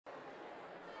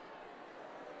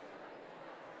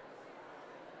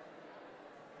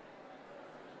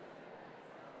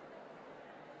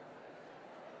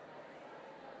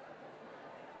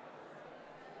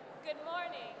Good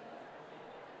morning.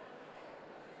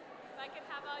 If I could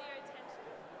have all your attention.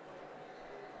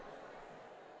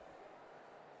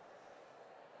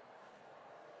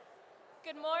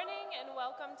 Good morning and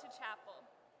welcome to chapel.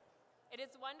 It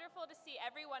is wonderful to see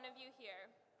every one of you here.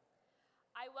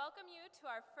 I welcome you to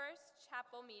our first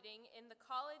chapel meeting in the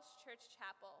College Church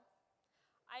Chapel.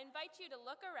 I invite you to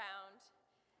look around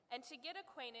and to get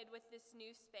acquainted with this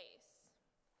new space.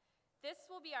 This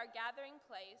will be our gathering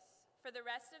place for the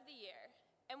rest of the year,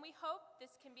 and we hope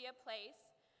this can be a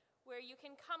place where you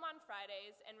can come on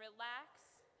Fridays and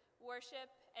relax, worship,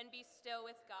 and be still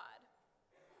with God.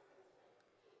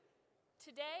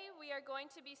 Today, we are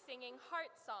going to be singing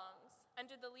heart songs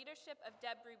under the leadership of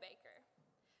Deb Brubaker.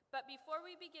 But before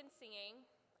we begin singing,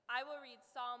 I will read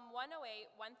Psalm 108,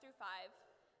 1 through 5,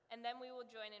 and then we will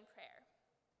join in prayer.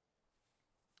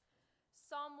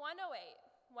 Psalm 108,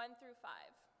 1 through 5.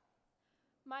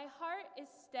 My heart is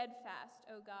steadfast,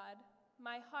 O God.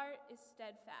 My heart is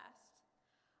steadfast.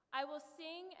 I will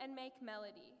sing and make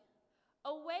melody.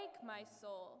 Awake, my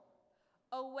soul.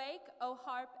 Awake, O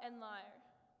harp and lyre.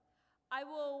 I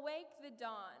will awake the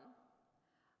dawn.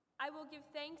 I will give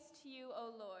thanks to you,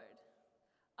 O Lord,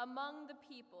 among the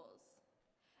peoples,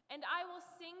 and I will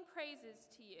sing praises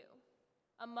to you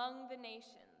among the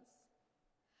nations.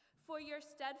 For your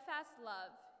steadfast love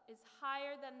is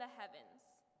higher than the heavens,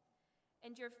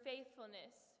 and your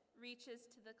faithfulness reaches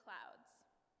to the clouds.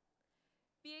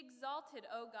 Be exalted,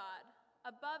 O God,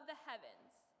 above the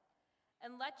heavens,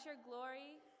 and let your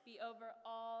glory be over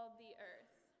all the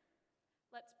earth.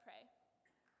 Let's pray.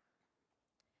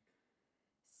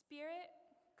 Spirit,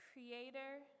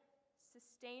 creator,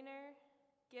 sustainer,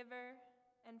 giver,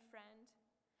 and friend,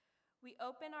 we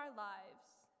open our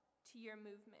lives to your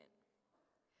movement.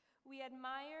 We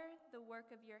admire the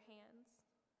work of your hands.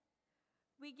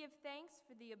 We give thanks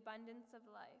for the abundance of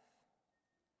life.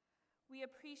 We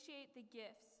appreciate the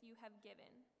gifts you have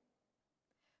given,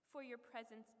 for your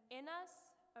presence in us,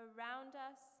 around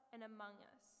us, and among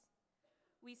us.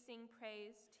 We sing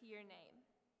praise to your name.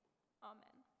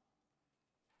 Amen.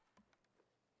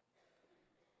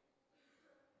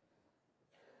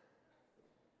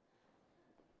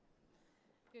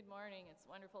 Good morning. It's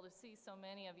wonderful to see so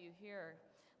many of you here.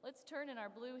 Let's turn in our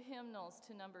blue hymnals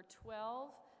to number 12.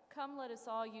 Come, let us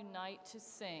all unite to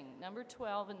sing. Number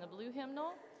 12 in the blue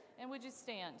hymnal. And would you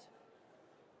stand? Let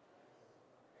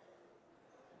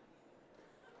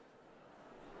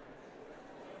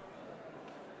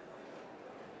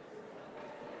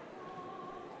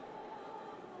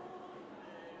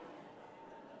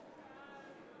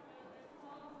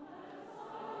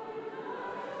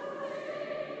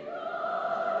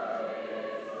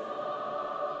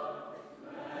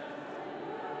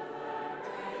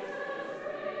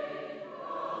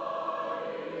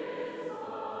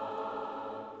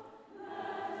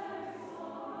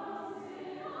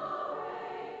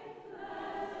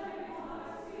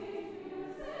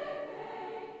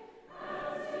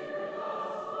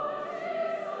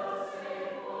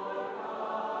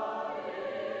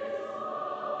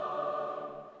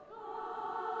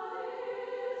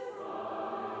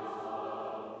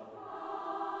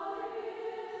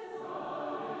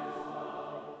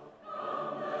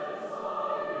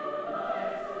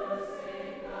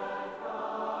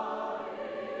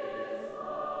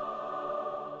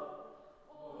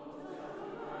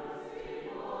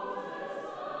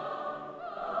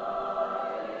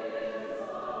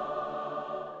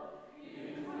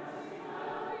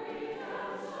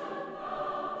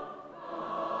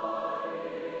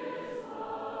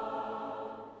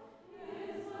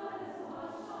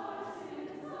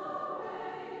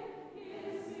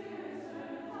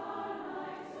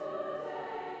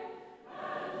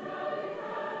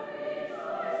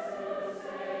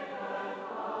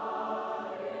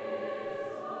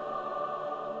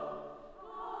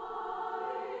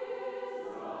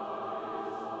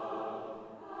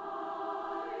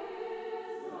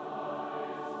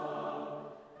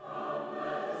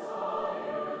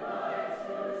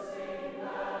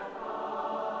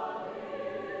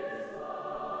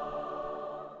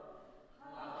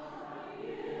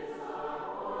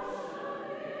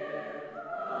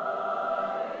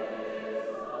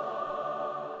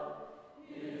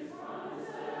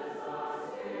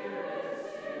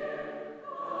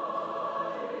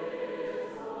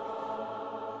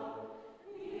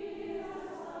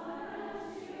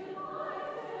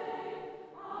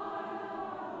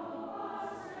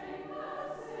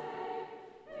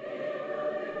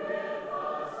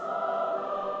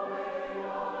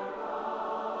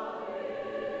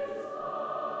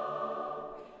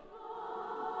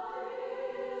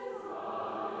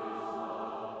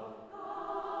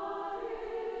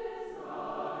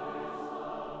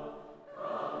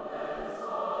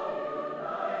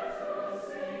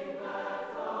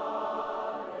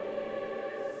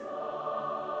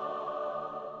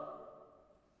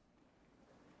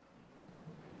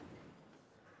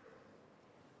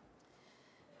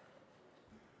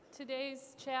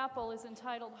Today's chapel is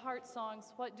entitled Heart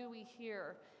Songs, What Do We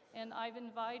Hear? And I've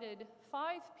invited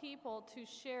 5 people to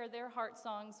share their heart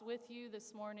songs with you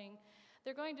this morning.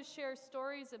 They're going to share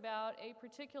stories about a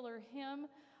particular hymn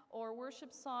or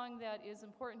worship song that is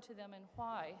important to them and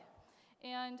why.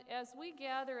 And as we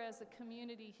gather as a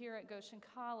community here at Goshen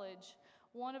College,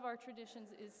 one of our traditions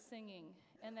is singing,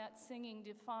 and that singing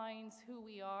defines who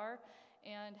we are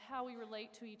and how we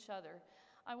relate to each other.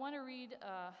 I want to read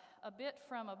a bit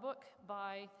from a book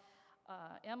by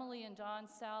Emily and John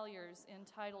Salyers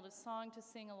entitled A Song to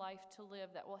Sing, a Life to Live,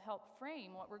 that will help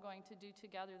frame what we're going to do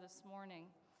together this morning.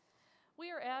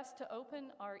 We are asked to open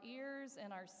our ears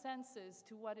and our senses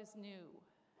to what is new.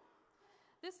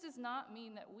 This does not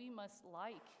mean that we must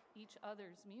like each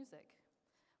other's music,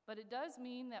 but it does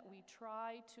mean that we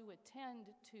try to attend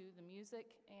to the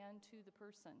music and to the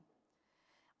person,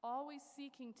 always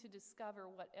seeking to discover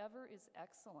whatever is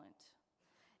excellent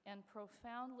and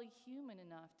profoundly human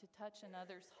enough to touch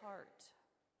another's heart.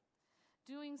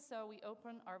 Doing so, we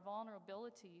open our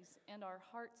vulnerabilities and our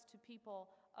hearts to people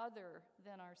other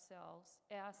than ourselves,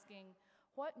 asking,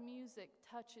 what music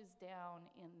touches down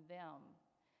in them?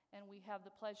 And we have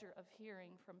the pleasure of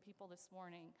hearing from people this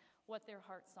morning what their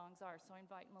heart songs are. So I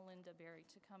invite Melinda Berry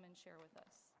to come and share with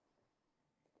us.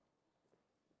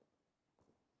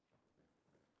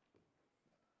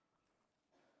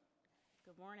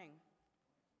 Good morning.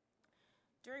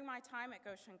 During my time at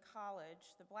Goshen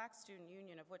College, the Black Student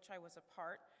Union, of which I was a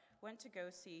part, went to go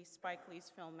see Spike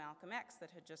Lee's film Malcolm X that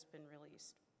had just been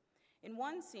released. In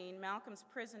one scene, Malcolm's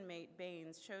prison mate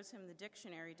Baines shows him the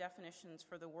dictionary definitions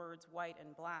for the words white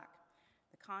and black.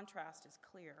 The contrast is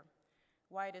clear.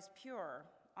 White is pure,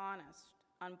 honest,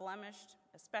 unblemished,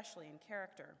 especially in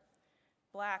character.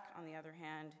 Black, on the other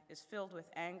hand, is filled with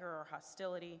anger or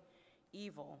hostility,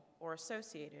 evil, or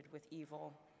associated with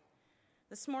evil.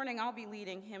 This morning I'll be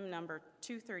leading hymn number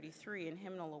 233 in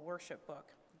Hymnal, a Worship Book,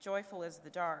 Joyful is the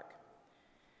Dark.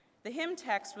 The hymn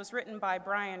text was written by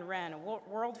Brian Wren, a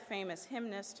world-famous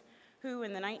hymnist who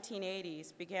in the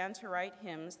 1980s began to write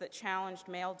hymns that challenged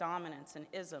male dominance and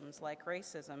isms like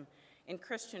racism in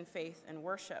Christian faith and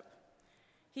worship.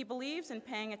 He believes in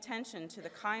paying attention to the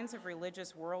kinds of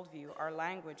religious worldview our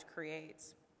language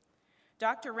creates.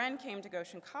 Dr. Wren came to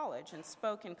Goshen College and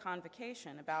spoke in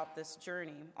convocation about this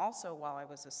journey, also while I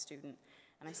was a student,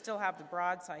 and I still have the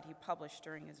broadside he published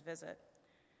during his visit.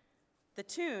 The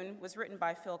tune was written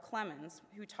by Phil Clemens,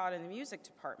 who taught in the music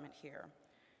department here.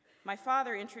 My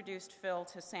father introduced Phil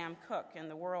to Sam Cooke and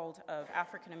the world of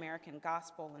African American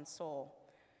gospel and soul,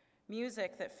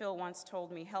 music that Phil once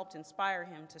told me helped inspire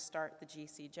him to start the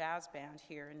GC Jazz Band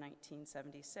here in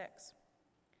 1976.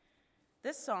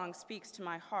 This song speaks to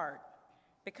my heart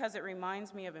because it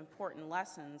reminds me of important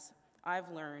lessons I've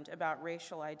learned about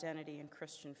racial identity and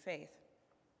Christian faith.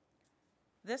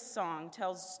 This song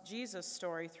tells Jesus'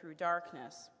 story through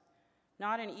darkness,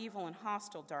 not an evil and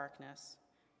hostile darkness,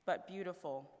 but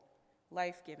beautiful,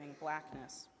 life-giving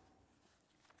blackness.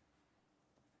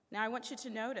 Now I want you to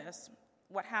notice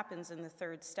what happens in the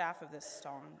third staff of this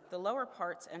song. The lower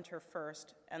parts enter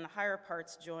first, and the higher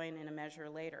parts join in a measure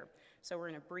later. So we're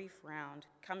in a brief round,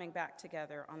 coming back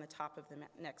together on the top of the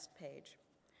next page.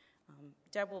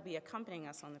 Deb will be accompanying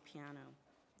us on the piano.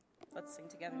 Let's sing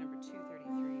together number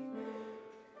 233.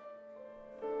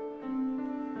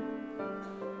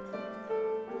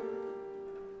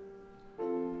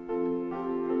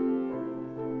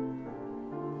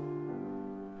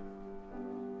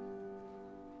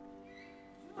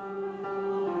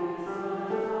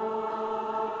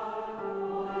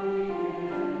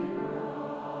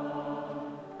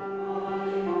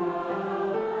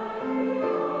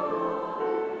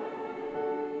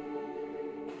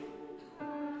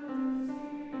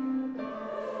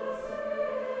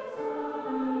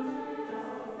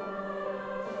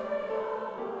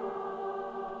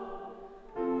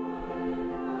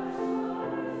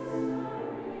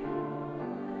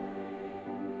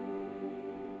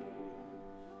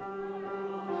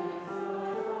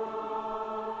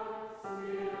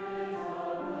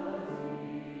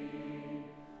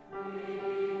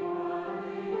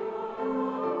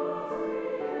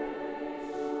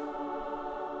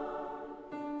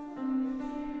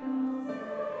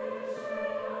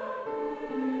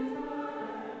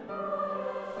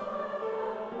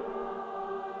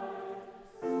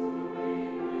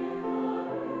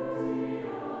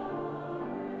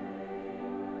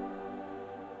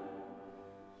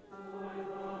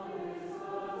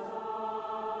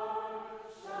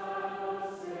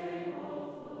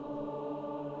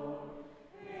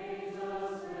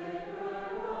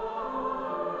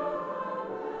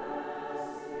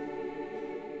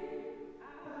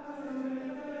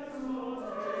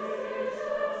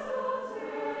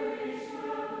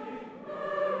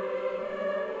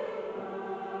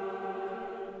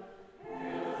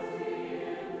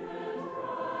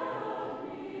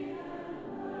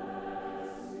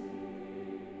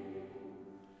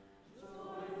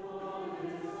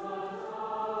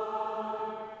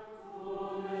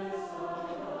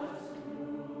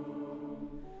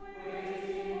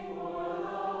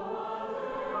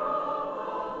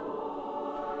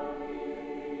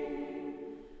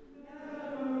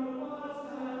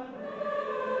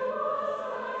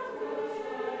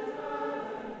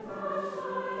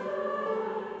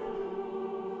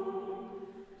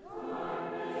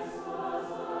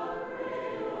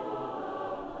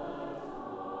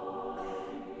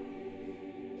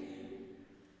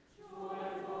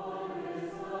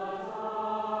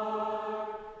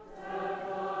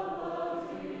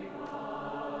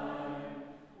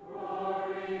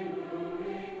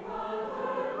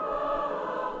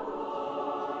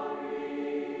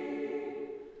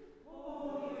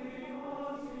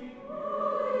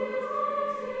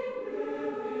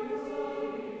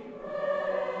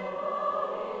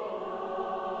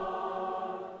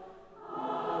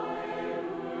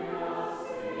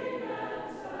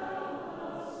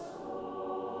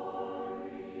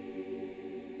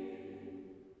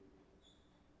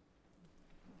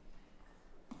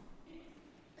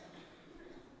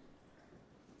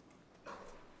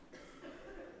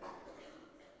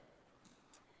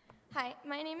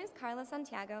 My name is Carla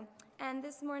Santiago, and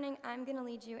this morning I'm going to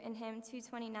lead you in hymn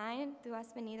 229, Tu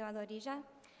has venido a la orilla.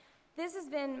 This has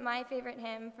been my favorite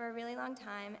hymn for a really long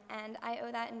time, and I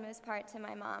owe that in most part to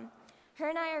my mom. Her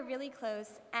and I are really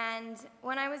close, and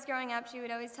when I was growing up, she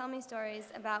would always tell me stories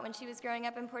about when she was growing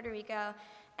up in Puerto Rico,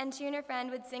 and she and her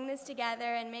friend would sing this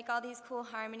together and make all these cool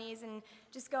harmonies and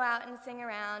just go out and sing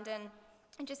around, and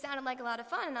it just sounded like a lot of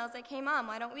fun, and I was like, hey Mom,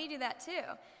 why don't we do that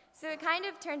too? So it kind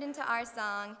of turned into our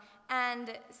song,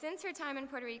 and since her time in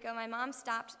Puerto Rico, my mom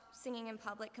stopped singing in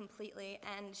public completely,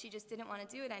 and she just didn't want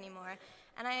to do it anymore.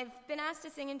 And I've been asked to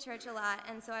sing in church a lot,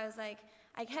 and so I was like,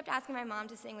 I kept asking my mom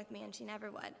to sing with me, and she never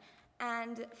would.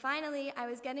 And finally, I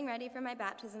was getting ready for my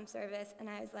baptism service, and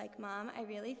I was like, Mom, I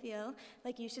really feel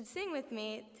like you should sing with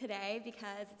me today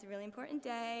because it's a really important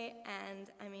day,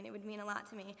 and I mean, it would mean a lot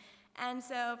to me. And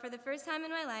so for the first time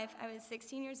in my life, I was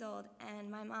 16 years old,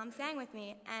 and my mom sang with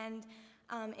me. And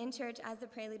in church, as the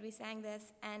prelude, we sang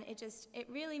this, and it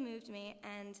really moved me.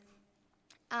 And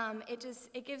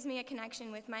it gives me a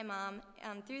connection with my mom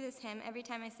through this hymn. Every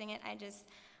time I sing it,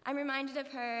 I'm reminded of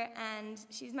her, and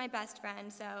she's my best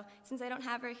friend. So since I don't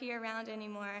have her here around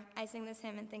anymore, I sing this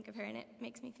hymn and think of her, and it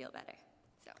makes me feel better.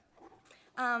 So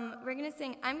I'm going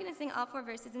to sing all 4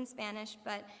 verses in Spanish,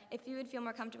 but if you would feel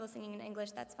more comfortable singing in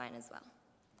English, that's fine as well.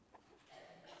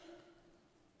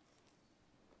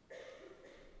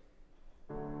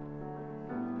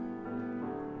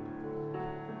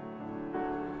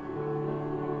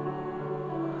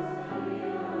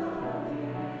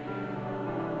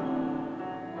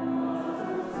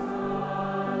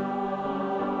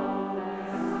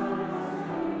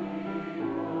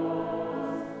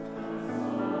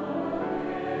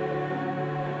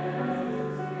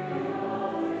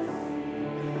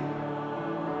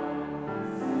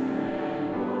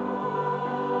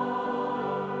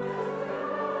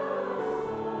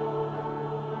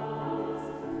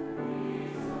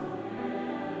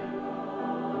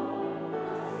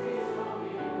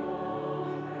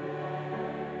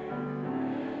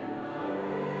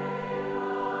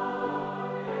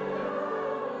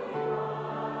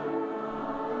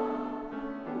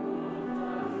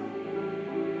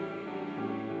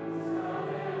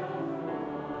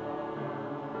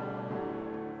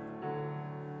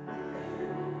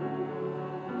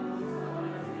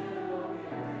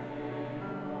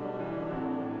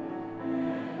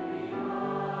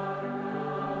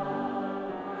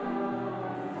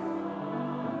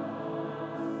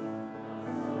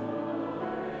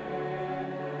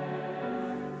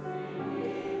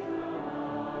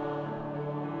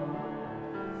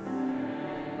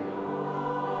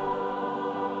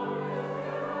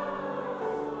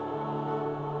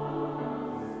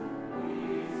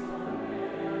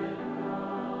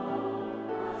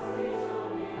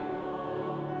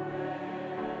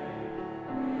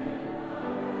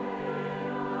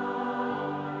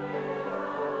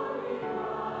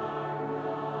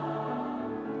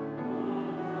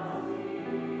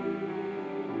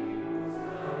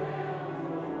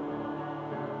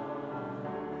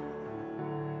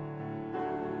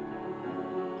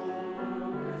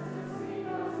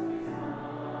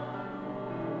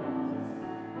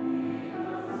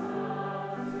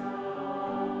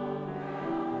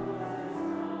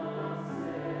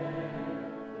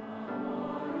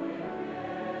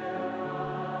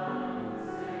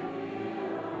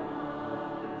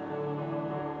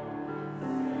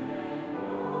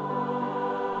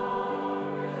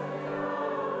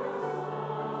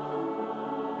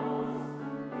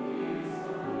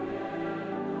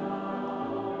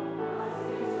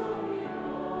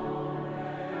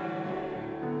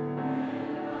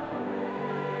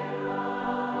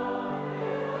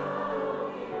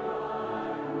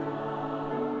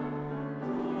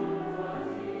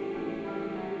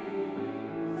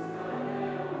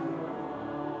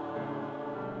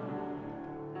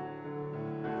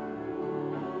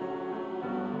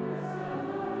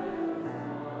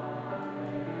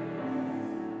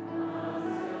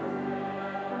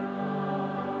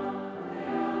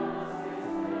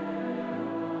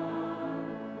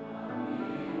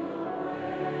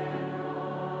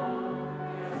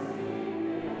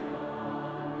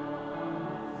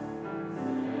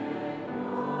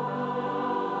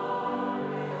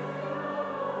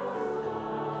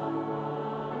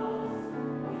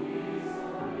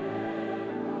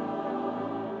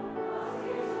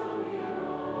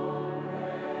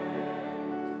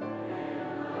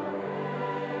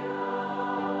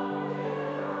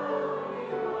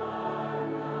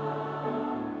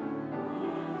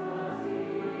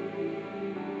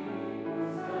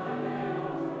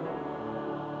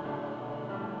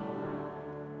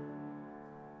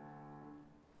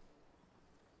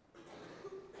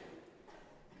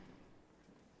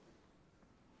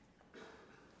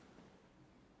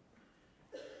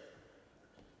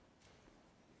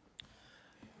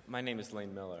 My name is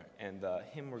Lane Miller, and the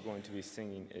hymn we're going to be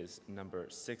singing is number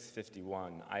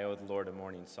 651, I Owe the Lord a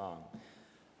Morning Song.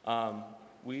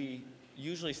 We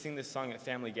usually sing this song at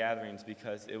family gatherings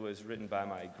because it was written by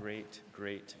my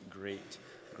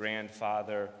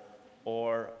great-great-great-grandfather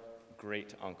or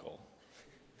great-uncle.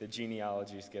 The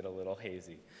genealogies get a little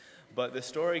hazy. But the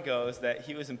story goes that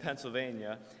he was in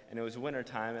Pennsylvania, and it was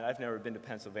wintertime, and I've never been to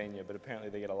Pennsylvania, but apparently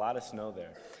they get a lot of snow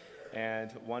there.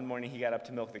 And one morning he got up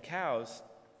to milk the cows,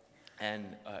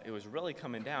 and it was really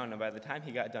coming down, and by the time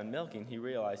he got done milking, he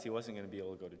realized he wasn't going to be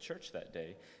able to go to church that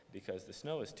day because the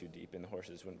snow was too deep and the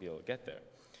horses wouldn't be able to get there.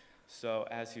 So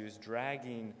as he was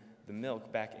dragging the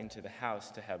milk back into the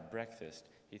house to have breakfast,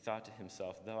 he thought to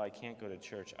himself, though I can't go to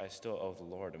church, I still owe the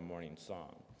Lord a morning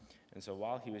song. And so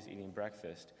while he was eating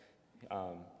breakfast,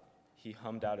 he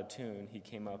hummed out a tune, he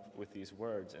came up with these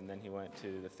words, and then he went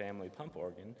to the family pump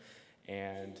organ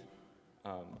and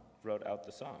wrote out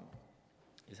the song,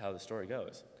 is how the story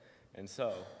goes. And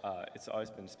so it's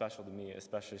always been special to me,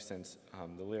 especially since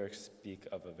the lyrics speak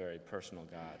of a very personal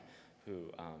God who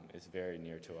is very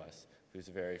near to us, who's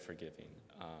very forgiving.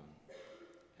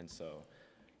 And so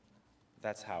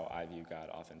that's how I view God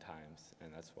oftentimes,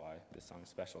 and that's why this song's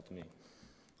special to me.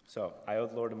 So, I owe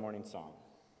the Lord a morning song.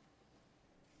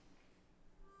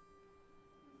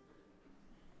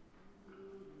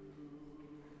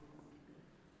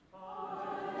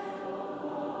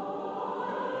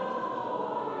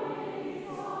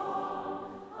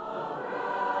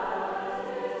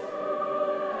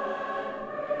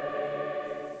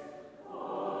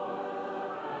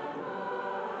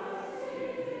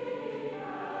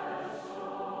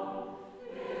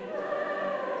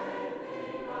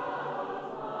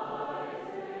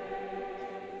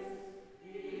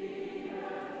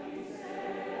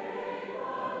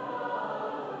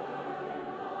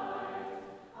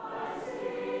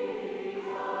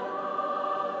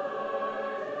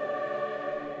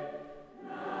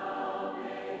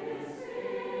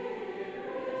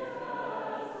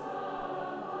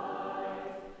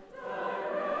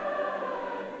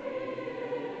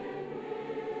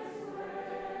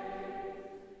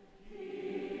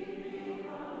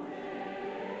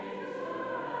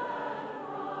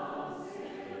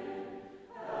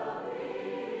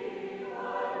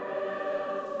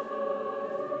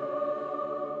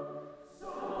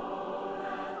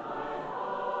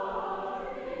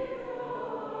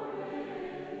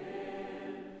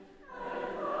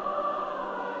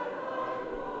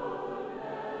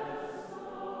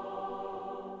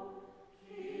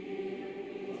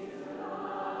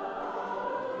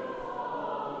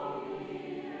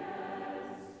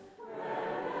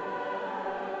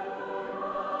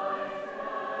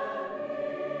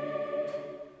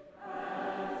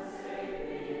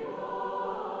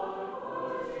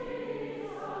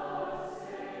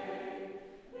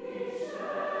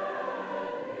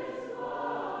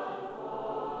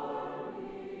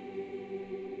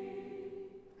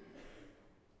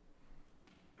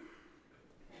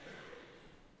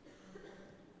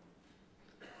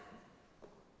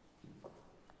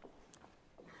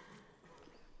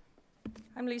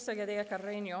 I'm Lisa Gadea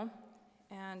Carreño,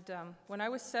 and when I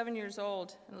was 7 years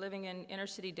old and living in inner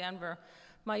city Denver,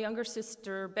 my younger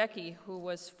sister Becky, who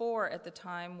was 4 at the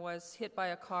time, was hit by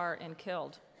a car and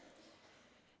killed.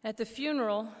 At the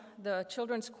funeral, the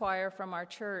children's choir from our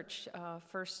church,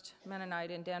 First Mennonite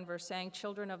in Denver, sang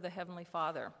Children of the Heavenly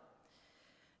Father.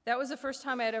 That was the first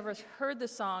time I had ever heard the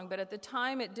song, but at the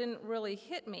time it didn't really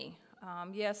hit me.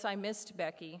 Yes, I missed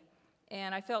Becky,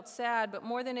 and I felt sad, but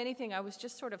more than anything, I was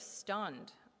just sort of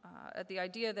stunned at the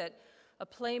idea that a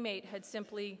playmate had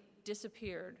simply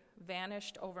disappeared,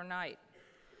 vanished overnight.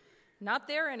 Not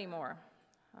there anymore.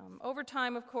 Over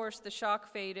time, of course, the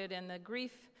shock faded, and the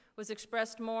grief was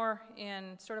expressed more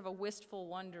in sort of a wistful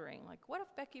wondering, like, what if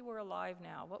Becky were alive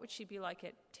now? What would she be like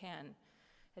at 10,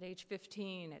 at age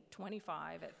 15, at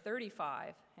 25, at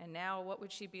 35? And now, what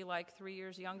would she be like 3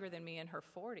 years younger than me in her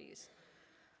 40s?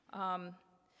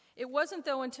 It wasn't,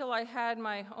 though, until I had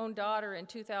my own daughter in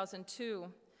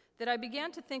 2002 that I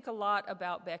began to think a lot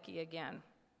about Becky again.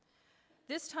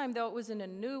 This time, though, it was in a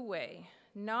new way,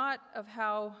 not of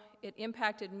how it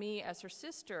impacted me as her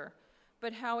sister,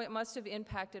 but how it must have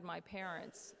impacted my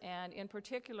parents, and in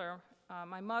particular,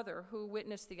 my mother, who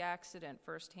witnessed the accident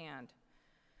firsthand.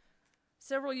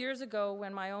 Several years ago,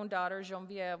 when my own daughter,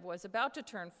 Geneviève, was about to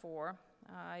turn 4,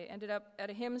 I ended up at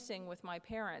a hymn sing with my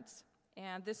parents,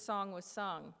 and this song was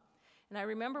sung. And I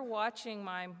remember watching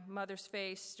my mother's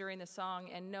face during the song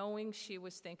and knowing she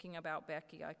was thinking about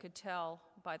Becky. I could tell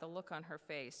by the look on her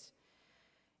face.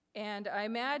 And I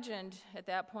imagined at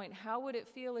that point, how would it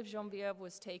feel if Geneviève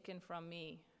was taken from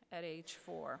me at age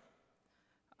 4?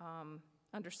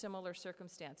 under similar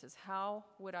circumstances. How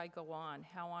would I go on?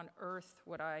 How on earth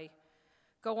would I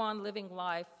go on living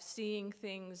life, seeing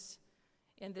things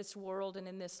in this world and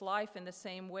in this life in the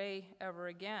same way ever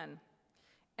again?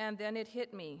 And then it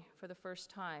hit me for the first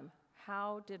time.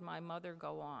 How did my mother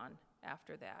go on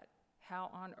after that? How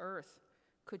on earth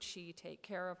could she take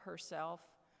care of herself,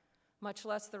 much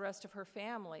less the rest of her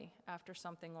family, after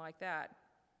something like that?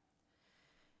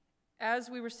 As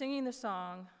we were singing the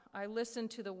song, I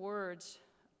listened to the words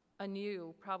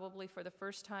anew, probably for the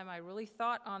first time. I really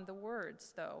thought on the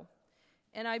words, though,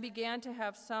 and I began to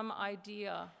have some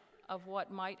idea of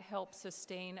what might help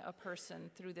sustain a person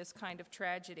through this kind of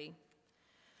tragedy.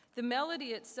 The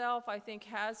melody itself, I think,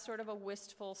 has sort of a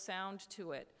wistful sound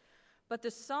to it, but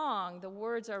the song, the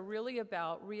words are really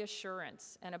about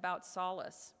reassurance and about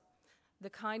solace, the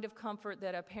kind of comfort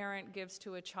that a parent gives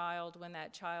to a child when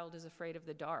that child is afraid of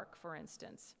the dark, for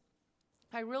instance.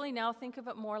 I really now think of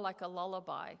it more like a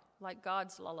lullaby, like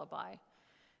God's lullaby.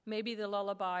 Maybe the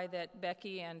lullaby that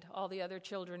Becky and all the other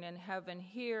children in heaven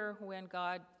hear when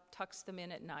God tucks them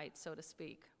in at night, so to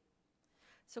speak.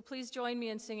 So please join me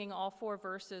in singing all 4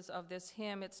 verses of this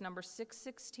hymn. It's number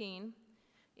 616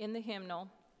 in the hymnal.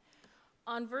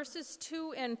 On verses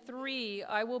 2 and 3,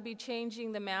 I will be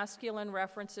changing the masculine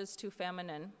references to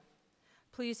feminine.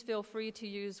 Please feel free to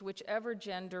use whichever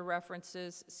gender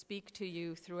references speak to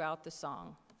you throughout the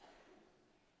song.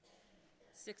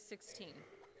 616.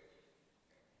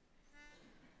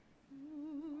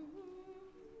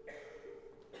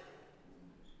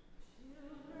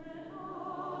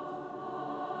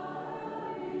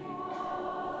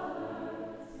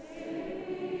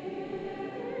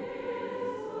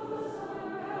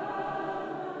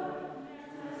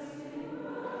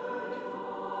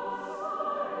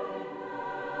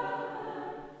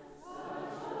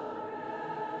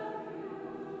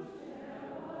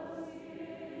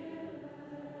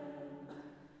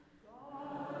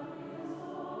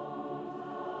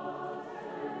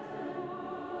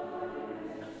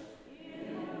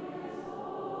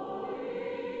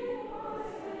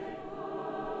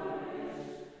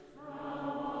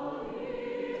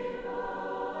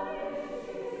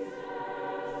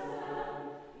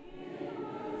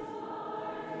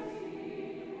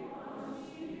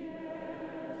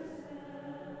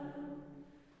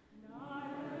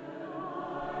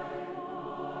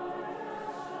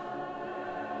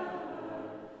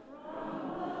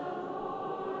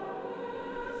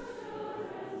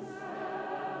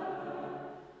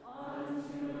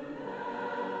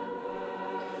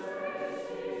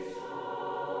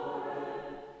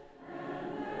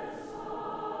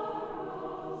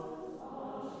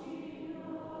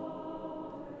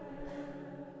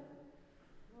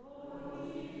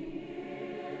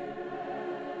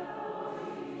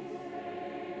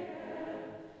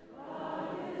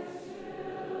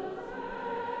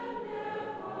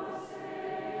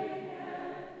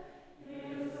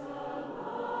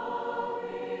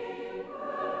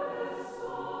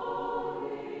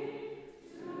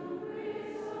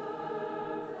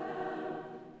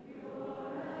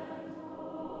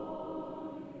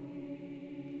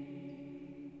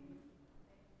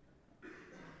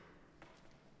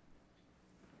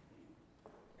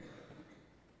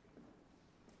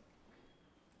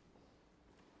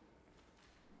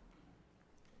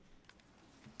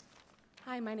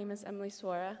 Hi, my name is Emily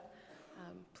Suara.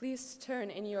 Please turn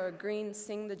in your green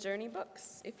Sing the Journey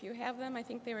books, if you have them. I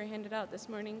think they were handed out this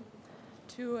morning,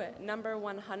 to number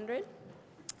 100,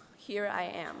 Here I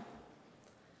Am.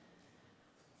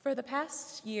 For the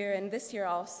past year, and this year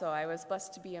also, I was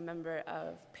blessed to be a member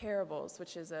of Parables,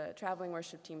 which is a traveling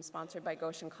worship team sponsored by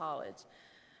Goshen College.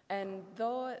 And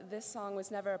though this song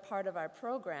was never a part of our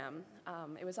program,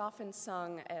 it was often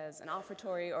sung as an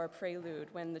offertory or a prelude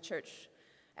when the church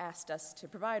asked us to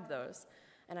provide those.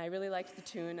 And I really liked the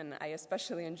tune, and I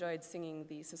especially enjoyed singing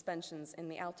the suspensions in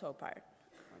the alto part.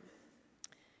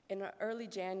 In early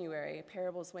January,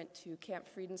 Parables went to Camp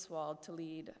Friedenswald to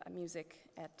lead music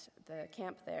at the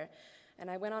camp there.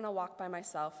 And I went on a walk by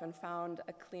myself and found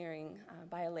a clearing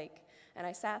by a lake. And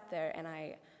I sat there and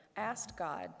I asked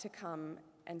God to come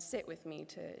and sit with me,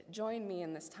 to join me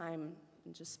in this time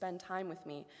and just spend time with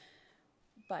me.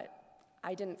 But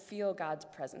I didn't feel God's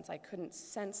presence. I couldn't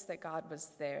sense that God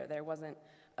was there. There wasn't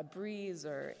a breeze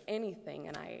or anything,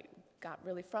 and I got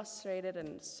really frustrated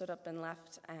and stood up and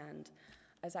left. And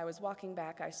as I was walking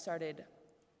back, I started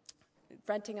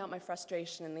venting out my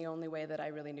frustration in the only way that I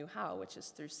really knew how, which is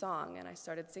through song. And I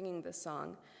started singing this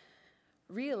song,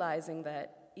 realizing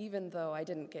that even though I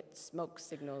didn't get smoke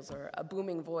signals or a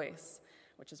booming voice,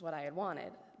 which is what I had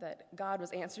wanted, that God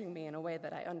was answering me in a way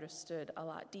that I understood a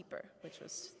lot deeper, which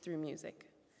was through music.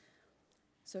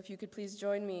 So if you could please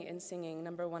join me in singing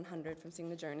number 100 from Sing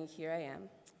the Journey, Here I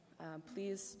Am.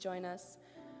 Please join us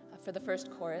for the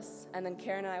first chorus, and then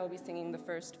Karen and I will be singing the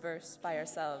first verse by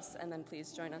ourselves, and then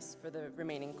please join us for the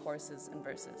remaining choruses and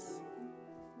verses.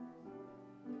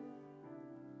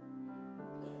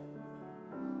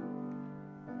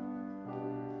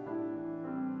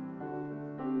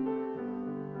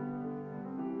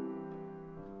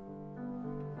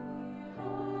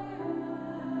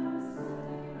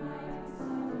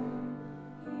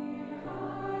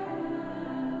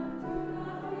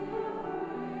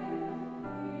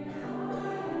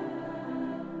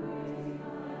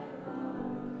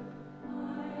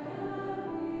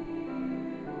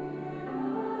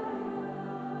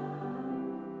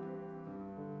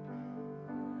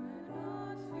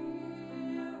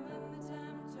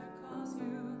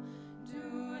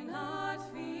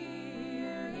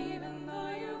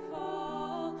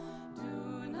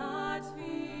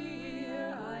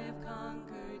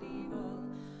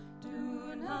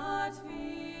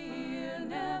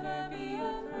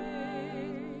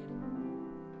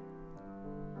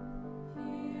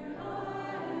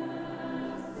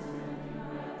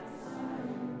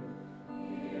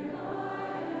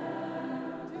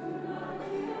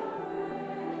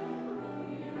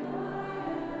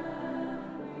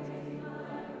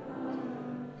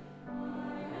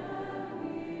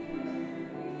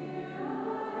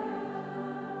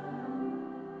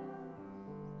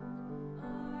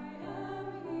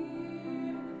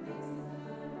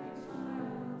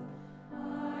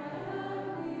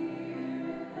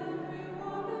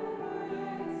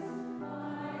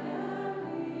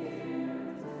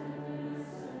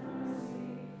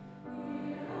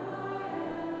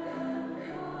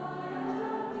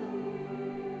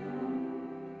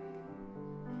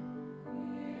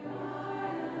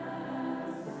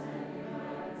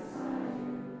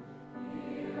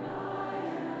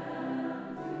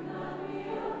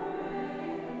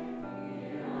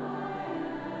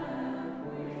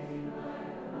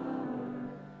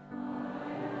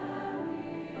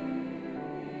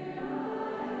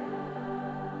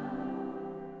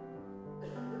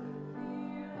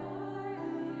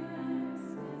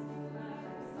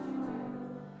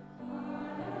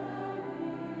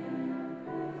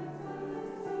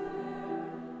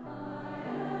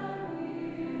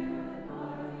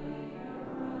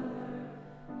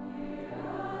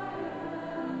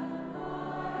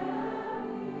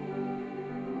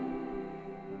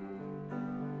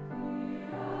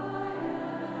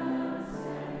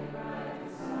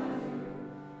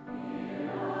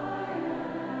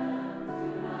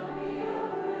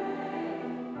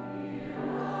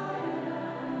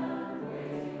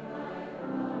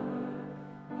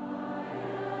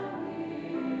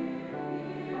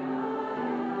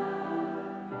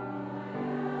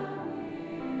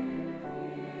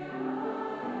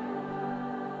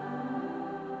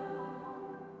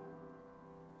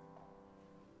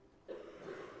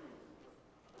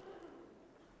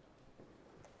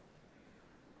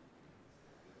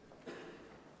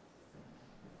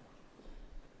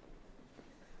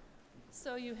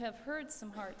 So you have heard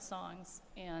some heart songs,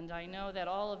 and I know that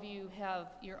all of you have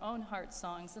your own heart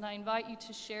songs, and I invite you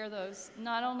to share those,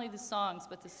 not only the songs,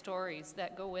 but the stories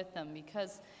that go with them,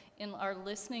 because in our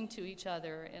listening to each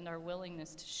other and our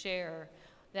willingness to share,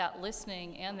 that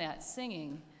listening and that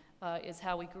singing is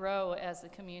how we grow as a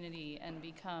community and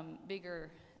become bigger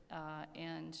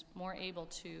and more able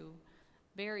to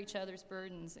bear each other's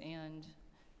burdens and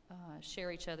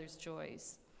share each other's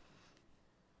joys.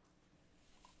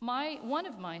 One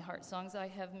of my heart songs, I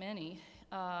have many,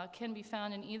 can be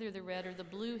found in either the red or the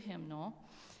blue hymnal.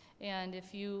 And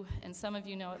some of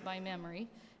you know it by memory.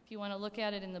 If you want to look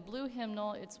at it in the blue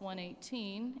hymnal, it's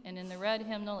 118, and in the red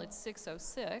hymnal, it's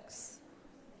 606.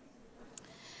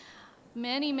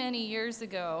 Many, many years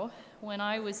ago, when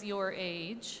I was your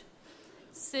age,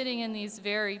 sitting in these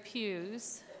very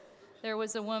pews, there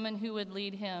was a woman who would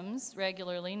lead hymns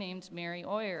regularly named Mary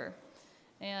Oyer.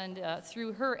 And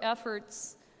through her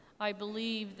efforts, I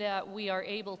believe that we are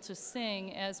able to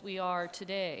sing as we are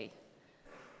today.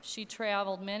 She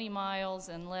traveled many miles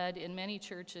and led in many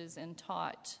churches and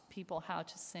taught people how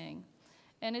to sing.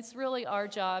 And it's really our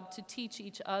job to teach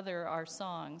each other our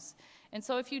songs. And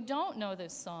so if you don't know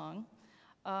this song,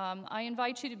 I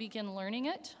invite you to begin learning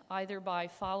it, either by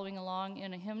following along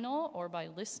in a hymnal or by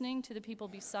listening to the people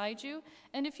beside you.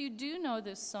 And if you do know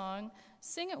this song,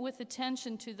 sing it with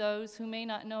attention to those who may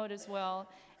not know it as well,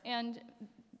 and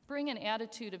bring an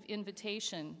attitude of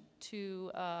invitation to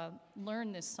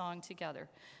learn this song together.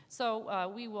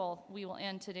 So we will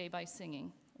end today by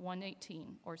singing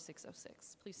 118 or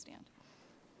 606. Please stand.